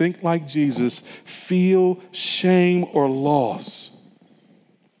 if we think like Jesus, feel shame or loss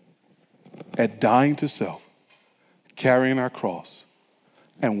at dying to self, carrying our cross,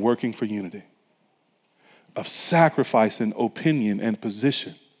 and working for unity, of sacrificing opinion and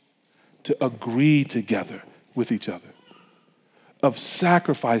position to agree together with each other, of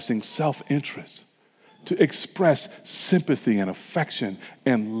sacrificing self-interest to express sympathy and affection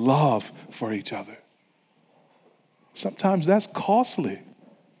and love for each other. Sometimes that's costly.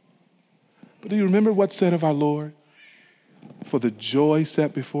 But do you remember what's said of our Lord? For the joy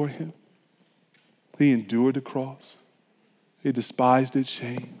set before him, he endured the cross. He despised its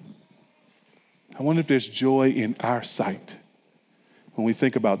shame. I wonder if there's joy in our sight when we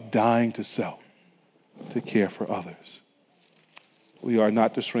think about dying to self to care for others. We are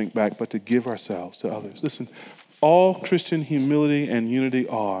not to shrink back, but to give ourselves to others. Listen, all Christian humility and unity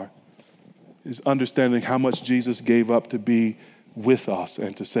is understanding how much Jesus gave up to be with us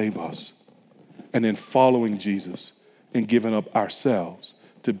and to save us, and then following Jesus and giving up ourselves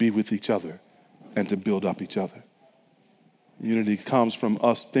to be with each other and to build up each other. Unity comes from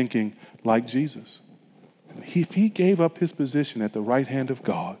us thinking like Jesus. If he gave up his position at the right hand of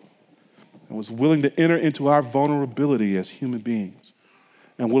God and was willing to enter into our vulnerability as human beings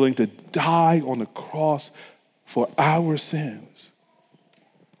and willing to die on the cross for our sins,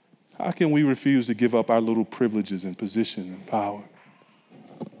 how can we refuse to give up our little privileges and position and power?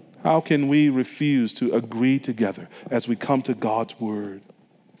 How can we refuse to agree together as we come to God's word?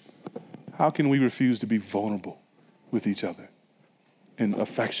 How can we refuse to be vulnerable with each other in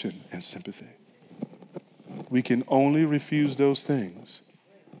affection and sympathy? We can only refuse those things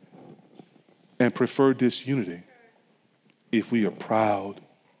and prefer disunity if we are proud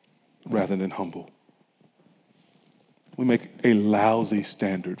rather than humble. We make a lousy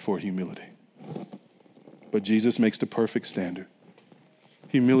standard for humility, but Jesus makes the perfect standard.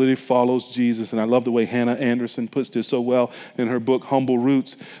 Humility follows Jesus, and I love the way Hannah Anderson puts this so well in her book, Humble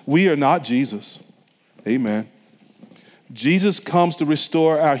Roots. We are not Jesus. Amen. Jesus comes to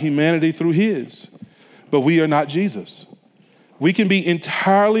restore our humanity through his, but we are not Jesus. We can be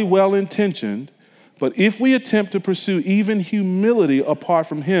entirely well-intentioned, but if we attempt to pursue even humility apart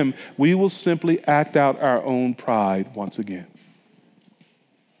from him, we will simply act out our own pride once again.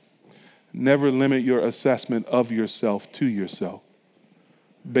 Never limit your assessment of yourself to yourself.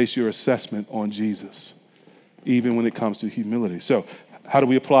 Base your assessment on Jesus, even when it comes to humility. So, how do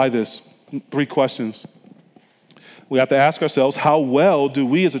we apply this? 3 questions. We have to ask ourselves, how well do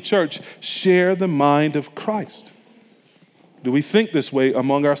we as a church share the mind of Christ? Do we think this way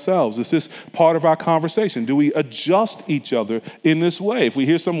among ourselves? Is this part of our conversation? Do we adjust each other in this way? If we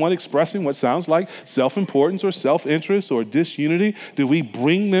hear someone expressing what sounds like self-importance or self-interest or disunity, do we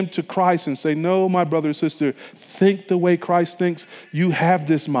bring them to Christ and say, no, my brother or sister, think the way Christ thinks. You have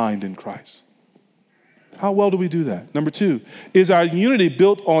this mind in Christ. How well do we do that? Number 2, is our unity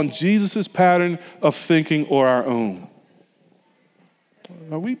built on Jesus' pattern of thinking or our own?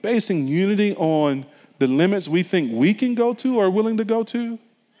 Are we basing unity on the limits we think we can go to or are willing to go to?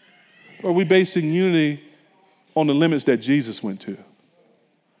 Or are we basing unity on the limits that Jesus went to?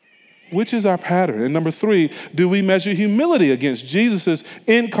 Which is our pattern? And number 3, do we measure humility against Jesus'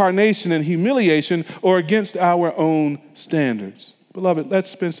 incarnation and humiliation or against our own standards? Beloved, let's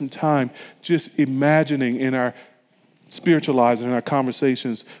spend some time just imagining in our spiritual lives and in our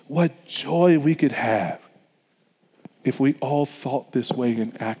conversations what joy we could have if we all thought this way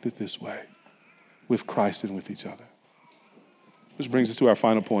and acted this way with Christ and with each other. Which brings us to our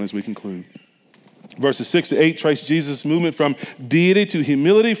final point as we conclude. Verses 6 to 8 trace Jesus' movement from deity to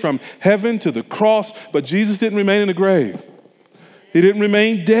humility, from heaven to the cross, but Jesus didn't remain in the grave. He didn't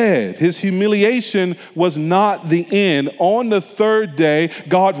remain dead. His humiliation was not the end. On the 3rd day,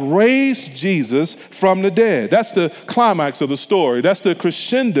 God raised Jesus from the dead. That's the climax of the story. That's the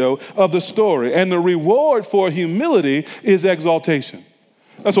crescendo of the story. And the reward for humility is exaltation.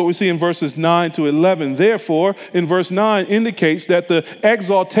 That's what we see in verses 9 to 11. Therefore, in verse 9 indicates that the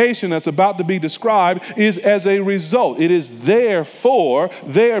exaltation that's about to be described is as a result. It is therefore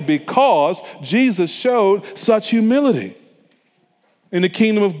there because Jesus showed such humility. In the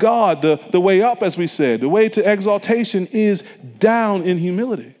kingdom of God, the way up, as we said, the way to exaltation is down in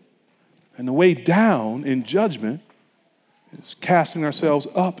humility. And the way down in judgment is casting ourselves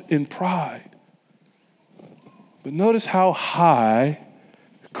up in pride. But notice how high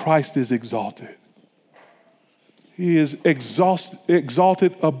Christ is exalted. He is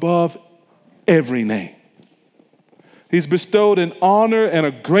exalted above every name. He's bestowed an honor and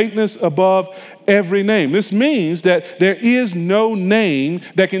a greatness above every name. This means that there is no name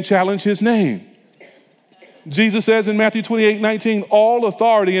that can challenge his name. Jesus says in Matthew 28:19, all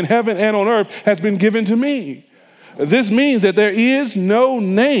authority in heaven and on earth has been given to me. This means that there is no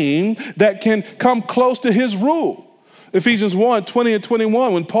name that can come close to his rule. Ephesians 1:20 and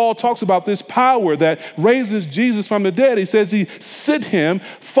 21, when Paul talks about this power that raises Jesus from the dead, he says he set him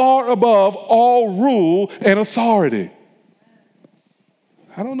far above all rule and authority.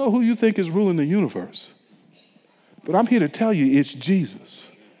 I don't know who you think is ruling the universe, but I'm here to tell you it's Jesus,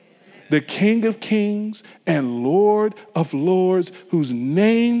 the King of Kings and Lord of Lords, whose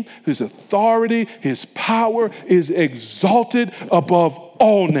name, his authority, his power is exalted above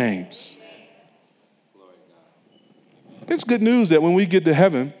all names. It's good news that when we get to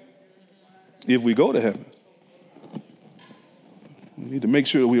heaven, if we go to heaven, we need to make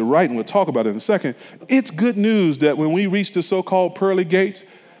sure that we're right, and we'll talk about it in a second. It's good news that when we reach the so-called pearly gates,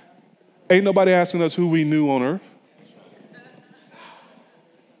 ain't nobody asking us who we knew on earth.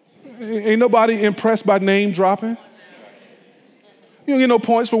 Ain't nobody impressed by name dropping. You don't get no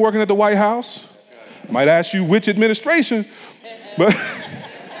points for working at the White House. Might ask you which administration, but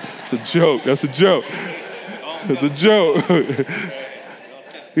it's a joke. That's a joke. It's a joke.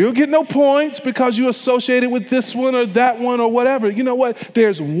 You don't get no points because you associated with this one or that one or whatever. You know what?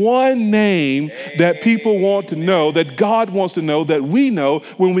 There's one name that people want to know, that God wants to know, that we know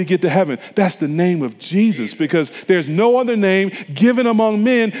when we get to heaven. That's the name of Jesus, because there's no other name given among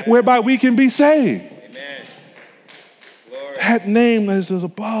men whereby we can be saved. Amen. That name that is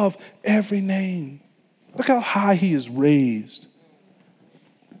above every name. Look how high he is raised.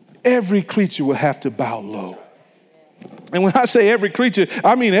 Every creature will have to bow low. And when I say every creature,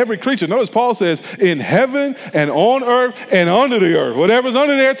 I mean every creature. Notice Paul says, in heaven and on earth and under the earth. Whatever's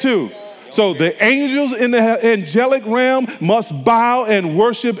under there too. So the angels in the angelic realm must bow and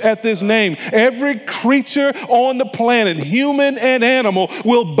worship at this name. Every creature on the planet, human and animal,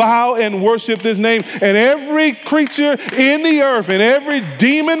 will bow and worship this name. And every creature in the earth and every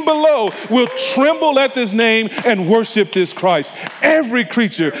demon below will tremble at this name and worship this Christ. Every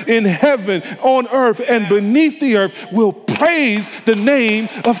creature in heaven, on earth, and beneath the earth will praise the name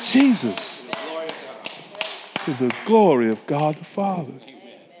of Jesus. To the glory of God the Father.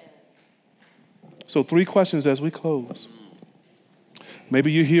 So 3 questions as we close.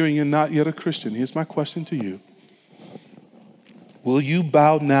 Maybe you're here and you're not yet a Christian. Here's my question to you. Will you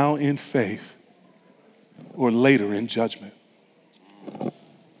bow now in faith or later in judgment?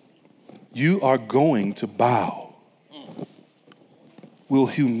 You are going to bow. Will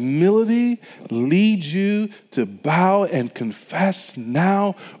humility lead you to bow and confess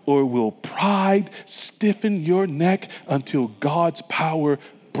now, or will pride stiffen your neck until God's power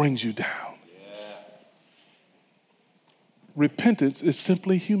brings you down? Yeah. Repentance is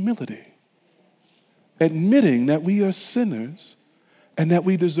simply humility, admitting that we are sinners and that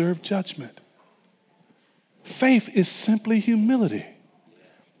we deserve judgment. Faith is simply humility,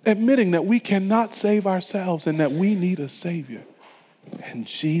 admitting that we cannot save ourselves and that we need a Savior. And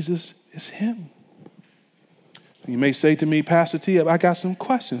Jesus is him. You may say to me, Pastor T, I got some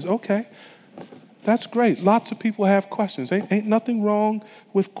questions. Okay, that's great. Lots of people have questions. Ain't nothing wrong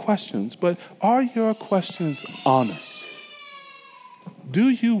with questions, but are your questions honest? Do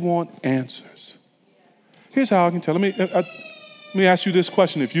you want answers? Here's how I can tell. Let me ask you this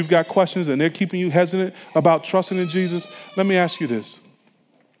question. If you've got questions and they're keeping you hesitant about trusting in Jesus, let me ask you this.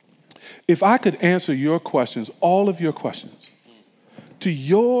 If I could answer your questions, all of your questions, to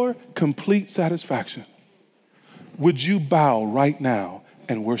your complete satisfaction, would you bow right now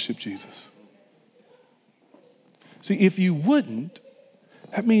and worship Jesus? See, if you wouldn't,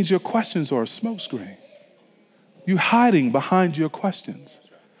 that means your questions are a smokescreen. You're hiding behind your questions.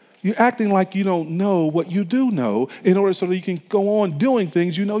 You're acting like you don't know what you do know in order so that you can go on doing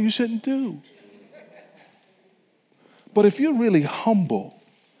things you know you shouldn't do. But if you're really humble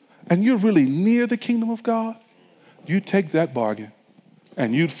and you're really near the kingdom of God, you take that bargain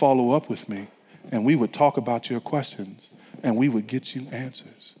and you'd follow up with me and we would talk about your questions and we would get you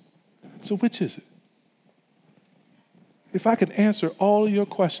answers. So which is it? If I could answer all of your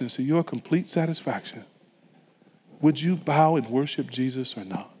questions to your complete satisfaction, would you bow and worship Jesus or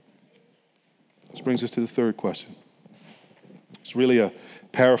not? This brings us to the third question. It's really a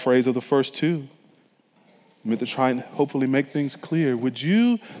paraphrase of the first two. I meant to try and hopefully make things clear. Would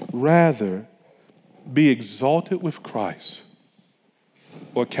you rather be exalted with Christ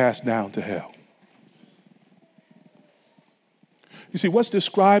or cast down to hell? You see, what's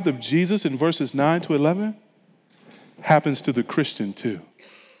described of Jesus in verses 9 to 11 happens to the Christian too,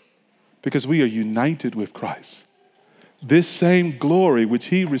 because we are united with Christ. This same glory which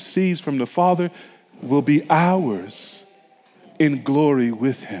he receives from the Father will be ours in glory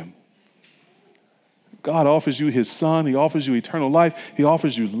with him. God offers you his Son. He offers you eternal life. He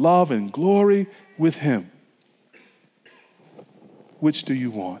offers you love and glory with him. Which do you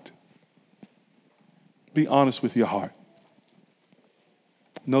want? Be honest with your heart.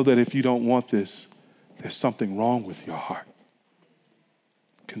 Know that if you don't want this, there's something wrong with your heart.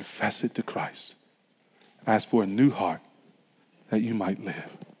 Confess it to Christ. Ask for a new heart that you might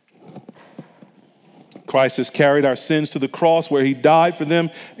live. Christ has carried our sins to the cross where he died for them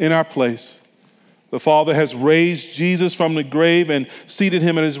in our place. The Father has raised Jesus from the grave and seated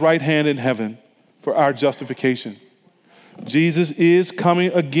him at his right hand in heaven for our justification. Jesus is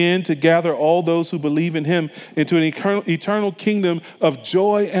coming again to gather all those who believe in him into an eternal kingdom of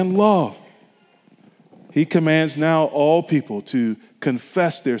joy and love. He commands now all people to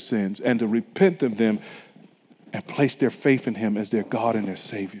confess their sins and to repent of them and place their faith in him as their God and their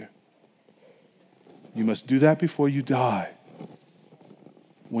Savior. You must do that before you die.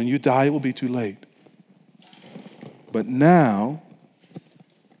 When you die, it will be too late. But now,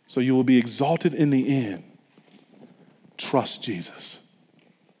 so you will be exalted in the end, trust Jesus.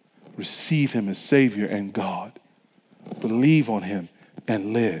 Receive him as Savior and God. Believe on him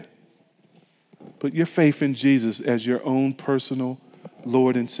and live. Put your faith in Jesus as your own personal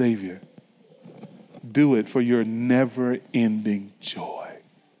Lord and Savior. Do it for your never-ending joy.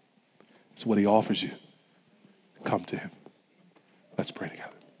 It's what he offers you. Come to him. Let's pray together.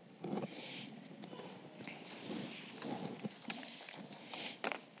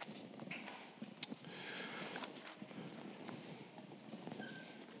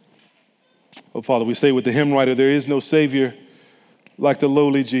 Oh, Father, we say with the hymn writer, there is no Savior like the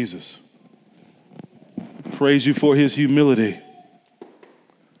lowly Jesus. Praise you for his humility.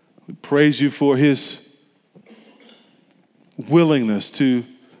 We praise you for his willingness to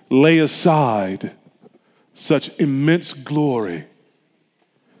lay aside such immense glory,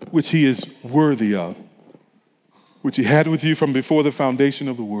 which he is worthy of, which he had with you from before the foundation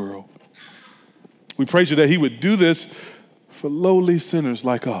of the world. We praise you that he would do this for lowly sinners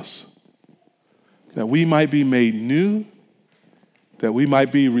like us, that we might be made new, that we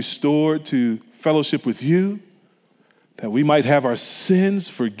might be restored to fellowship with you, that we might have our sins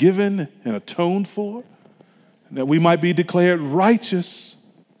forgiven and atoned for, that we might be declared righteous,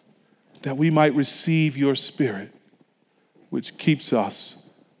 that we might receive your Spirit, which keeps us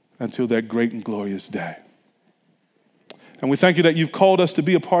until that great and glorious day. And we thank you that you've called us to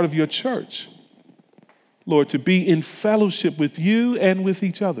be a part of your church. Lord, to be in fellowship with you and with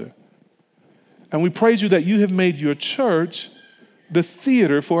each other. And we praise you that you have made your church the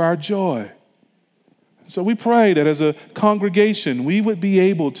theater for our joy. So we pray that as a congregation, we would be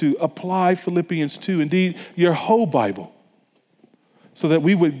able to apply Philippians 2, indeed, your whole Bible, so that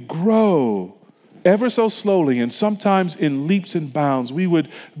we would grow ever so slowly and sometimes in leaps and bounds. We would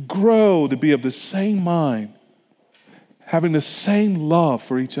grow to be of the same mind, having the same love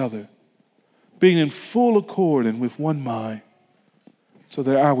for each other, being in full accord and with one mind, so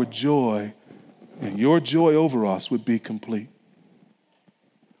that our joy and your joy over us would be complete.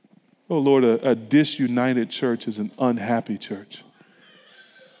 Oh Lord, a disunited church is an unhappy church.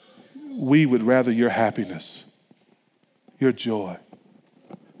 We would rather your happiness, your joy.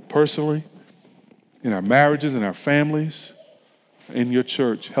 Personally, in our marriages, in our families, in your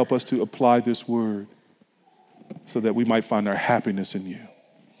church, help us to apply this word so that we might find our happiness in you.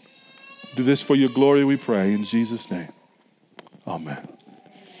 Do this for your glory, we pray, in Jesus' name.